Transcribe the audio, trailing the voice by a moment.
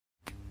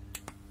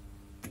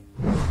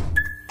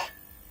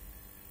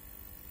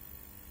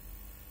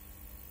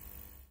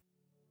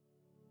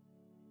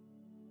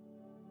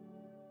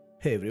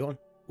Hey everyone,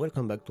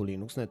 welcome back to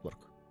Linux Network.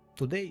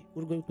 Today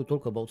we're going to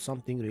talk about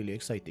something really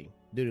exciting,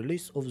 the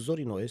release of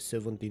Zorin OS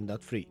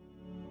 17.3.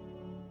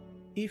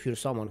 If you're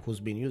someone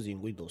who's been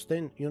using Windows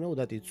 10, you know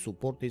that its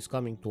support is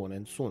coming to an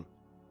end soon.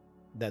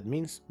 That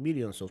means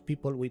millions of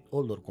people with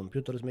older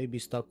computers may be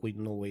stuck with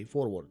no way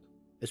forward,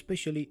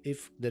 especially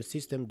if their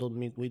system don't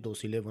meet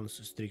Windows 11's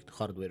strict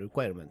hardware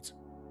requirements.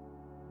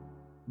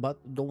 But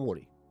don't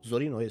worry,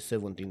 Zorin OS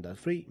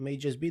 17.3 may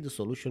just be the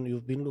solution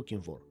you've been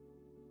looking for.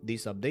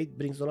 This update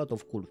brings a lot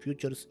of cool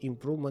features,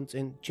 improvements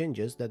and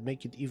changes that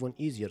make it even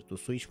easier to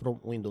switch from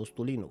Windows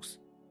to Linux.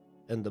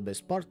 And the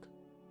best part?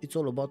 It's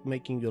all about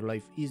making your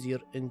life easier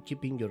and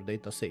keeping your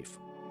data safe.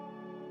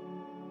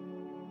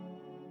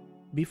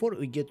 Before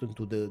we get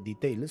into the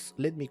details,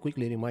 let me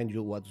quickly remind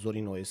you what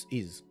Zorin OS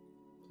is.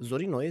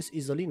 Zorin OS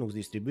is a Linux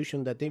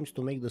distribution that aims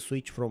to make the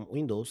switch from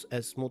Windows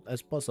as smooth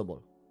as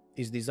possible.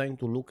 It's designed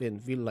to look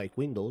and feel like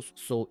Windows,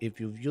 so if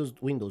you've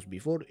used Windows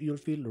before, you'll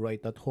feel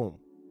right at home.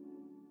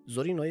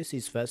 Zorin OS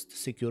is fast,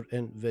 secure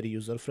and very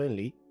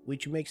user-friendly,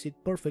 which makes it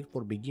perfect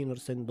for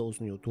beginners and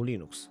those new to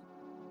Linux.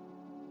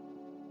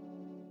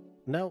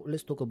 Now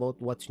let's talk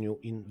about what's new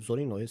in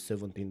Zorin OS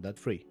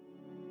 17.3.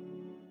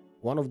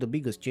 One of the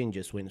biggest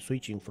changes when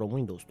switching from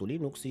Windows to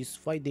Linux is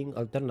finding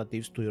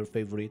alternatives to your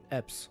favorite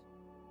apps.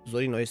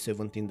 Zorin OS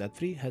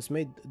 17.3 has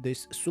made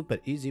this super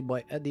easy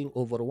by adding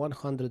over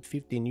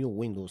 150 new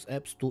Windows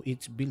apps to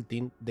its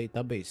built-in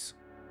database.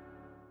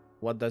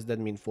 What does that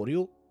mean for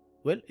you?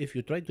 Well, if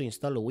you try to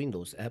install a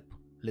Windows app,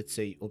 let's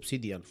say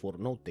Obsidian for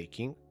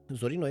note-taking,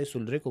 Zorin OS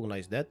will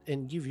recognize that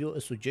and give you a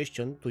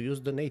suggestion to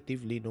use the native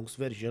Linux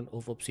version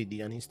of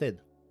Obsidian instead.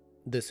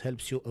 This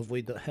helps you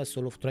avoid the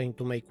hassle of trying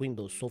to make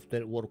Windows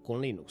software work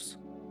on Linux.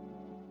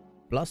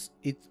 Plus,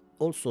 it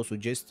also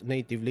suggests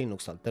native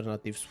Linux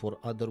alternatives for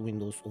other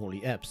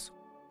Windows-only apps.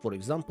 For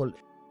example,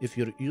 if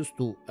you're used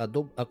to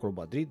Adobe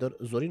Acrobat Reader,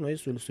 Zorin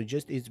OS will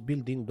suggest its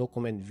built-in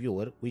document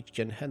viewer, which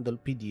can handle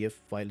PDF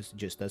files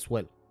just as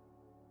well.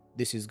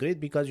 This is great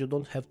because you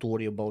don't have to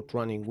worry about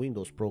running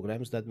Windows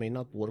programs that may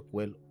not work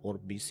well or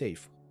be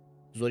safe.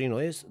 Zorin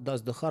OS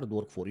does the hard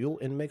work for you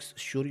and makes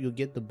sure you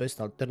get the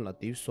best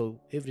alternatives so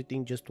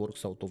everything just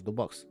works out of the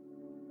box.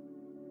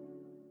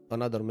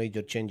 Another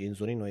major change in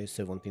Zorin OS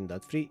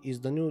 17.3 is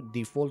the new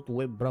default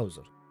web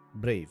browser,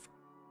 Brave.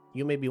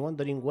 You may be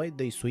wondering why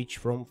they switch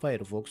from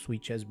Firefox,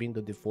 which has been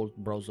the default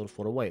browser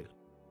for a while.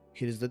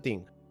 Here's the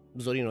thing,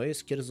 Zorin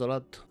OS cares a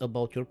lot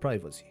about your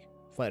privacy.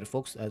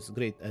 Firefox, as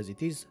great as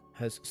it is,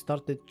 has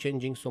started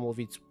changing some of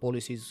its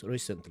policies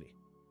recently.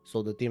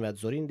 So the team at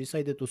Zorin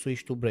decided to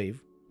switch to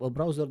Brave, a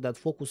browser that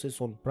focuses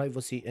on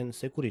privacy and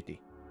security.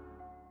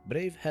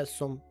 Brave has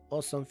some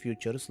awesome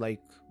features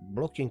like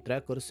blocking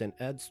trackers and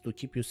ads to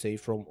keep you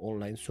safe from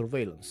online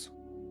surveillance.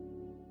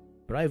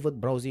 Private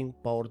browsing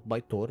powered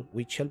by Tor,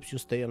 which helps you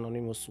stay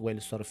anonymous while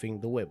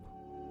surfing the web.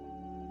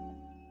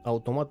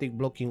 Automatic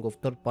blocking of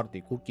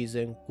third-party cookies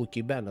and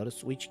cookie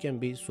banners, which can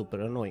be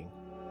super annoying.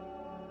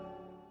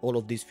 All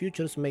of these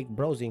features make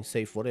browsing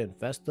safer and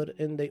faster,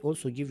 and they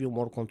also give you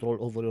more control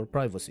over your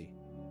privacy.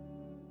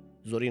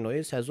 Zorin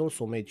OS has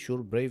also made sure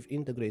Brave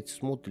integrates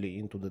smoothly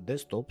into the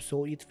desktop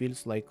so it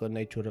feels like a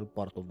natural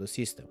part of the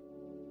system.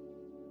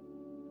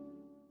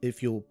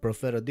 If you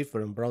prefer a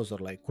different browser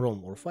like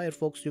Chrome or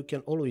Firefox, you can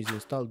always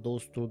install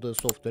those through the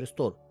software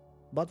store.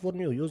 But for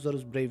new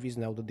users, Brave is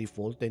now the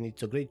default and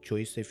it's a great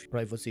choice if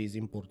privacy is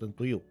important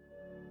to you.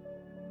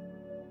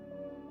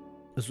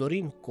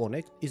 Zorin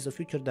Connect is a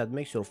feature that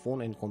makes your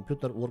phone and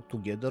computer work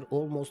together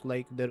almost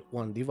like they're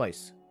one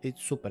device.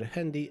 It's super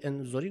handy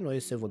and Zorin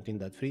OS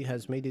 17.3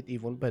 has made it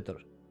even better.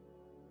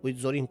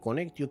 With Zorin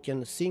Connect you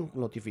can sync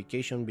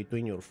notification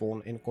between your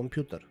phone and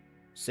computer,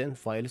 send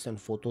files and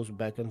photos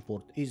back and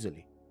forth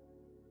easily,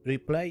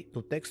 reply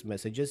to text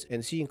messages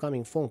and see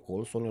incoming phone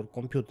calls on your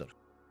computer,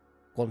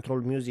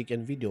 control music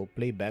and video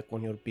playback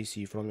on your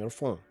PC from your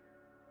phone,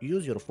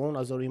 use your phone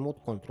as a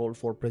remote control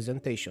for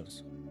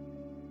presentations.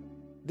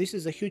 This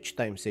is a huge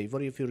time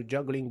saver if you're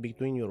juggling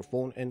between your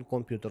phone and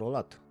computer a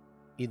lot.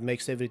 It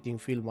makes everything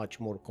feel much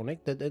more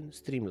connected and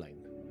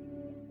streamlined.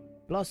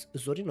 Plus,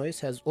 Zorin OS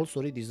has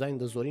also redesigned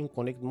the Zorin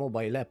Connect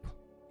mobile app.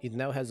 It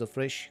now has a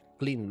fresh,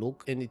 clean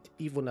look and it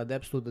even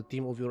adapts to the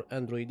theme of your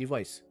Android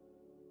device.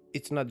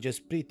 It's not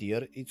just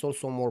prettier, it's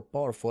also more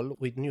powerful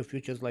with new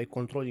features like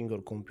controlling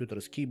your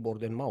computer's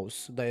keyboard and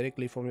mouse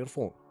directly from your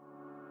phone.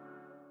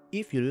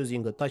 If you're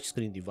using a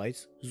touchscreen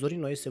device,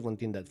 Zorin OS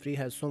 17.3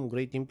 has some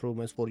great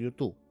improvements for you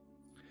too.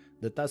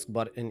 The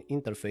taskbar and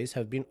interface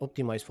have been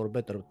optimized for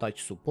better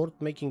touch support,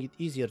 making it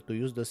easier to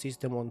use the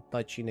system on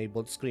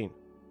touch-enabled screen.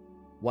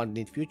 One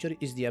neat feature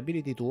is the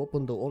ability to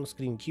open the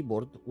on-screen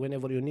keyboard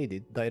whenever you need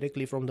it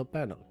directly from the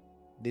panel.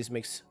 This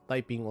makes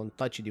typing on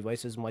touch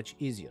devices much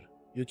easier.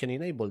 You can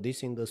enable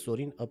this in the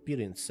Zorin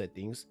appearance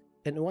settings,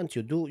 and once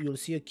you do, you'll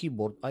see a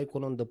keyboard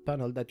icon on the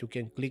panel that you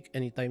can click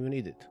anytime you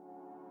need it.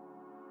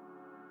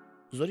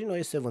 Zorin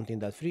OS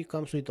 17.3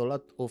 comes with a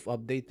lot of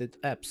updated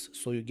apps,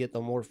 so you get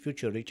a more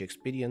feature-rich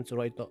experience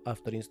right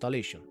after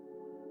installation.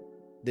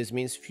 This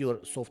means fewer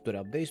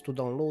software updates to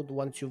download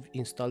once you've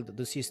installed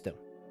the system.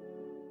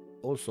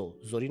 Also,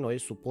 Zorin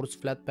OS supports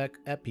Flatpak,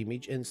 App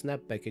Image and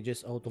Snap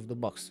packages out of the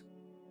box.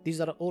 These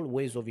are all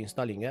ways of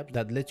installing apps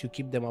that let you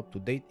keep them up to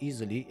date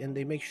easily, and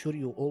they make sure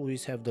you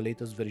always have the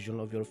latest version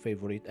of your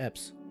favorite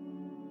apps.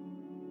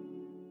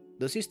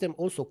 The system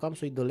also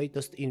comes with the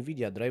latest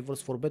Nvidia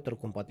drivers for better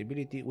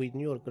compatibility with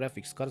newer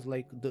graphics cards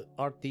like the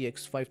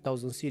RTX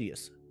 5000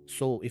 series.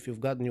 So if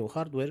you've got new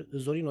hardware,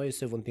 Zorin OS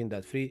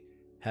 17.3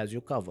 has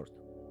you covered.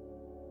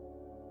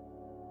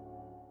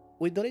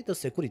 With the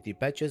latest security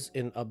patches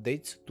and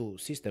updates to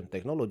system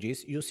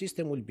technologies, your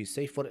system will be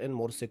safer and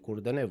more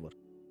secure than ever.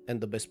 And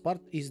the best part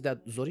is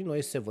that Zorin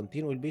OS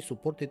 17 will be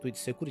supported with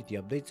security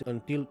updates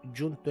until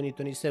June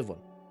 2027,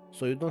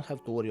 so you don't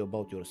have to worry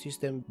about your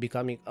system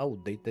becoming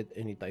outdated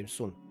anytime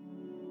soon.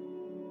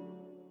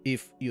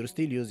 If you're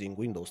still using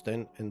Windows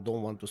 10 and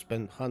don't want to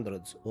spend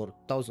hundreds or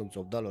thousands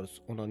of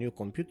dollars on a new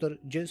computer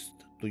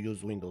just to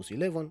use Windows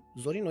 11,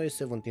 Zorin OS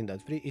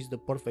 17.3 is the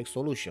perfect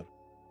solution.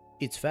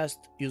 It's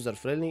fast,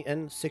 user-friendly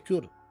and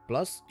secure,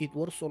 plus it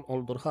works on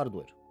older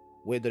hardware.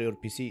 Whether your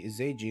PC is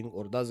aging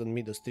or doesn't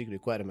meet the strict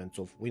requirements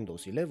of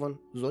Windows 11,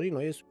 Zorin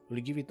OS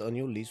will give it a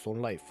new lease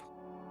on life.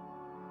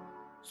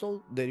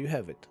 So there you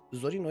have it.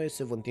 Zorin OS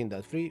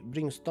 17.3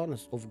 brings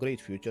tons of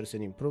great features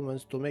and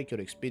improvements to make your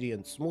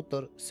experience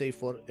smoother,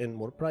 safer and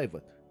more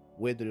private.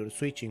 Whether you're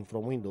switching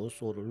from Windows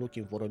or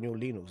looking for a new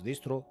Linux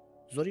distro,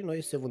 Zorin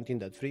OS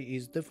 17.3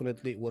 is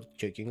definitely worth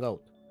checking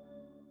out.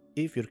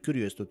 If you're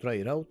curious to try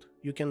it out,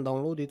 you can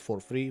download it for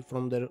free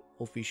from their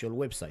official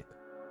website.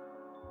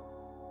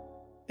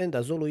 And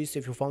as always,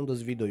 if you found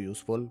this video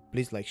useful,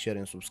 please like, share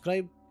and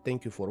subscribe.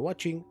 Thank you for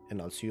watching,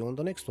 and I'll see you on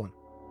the next one.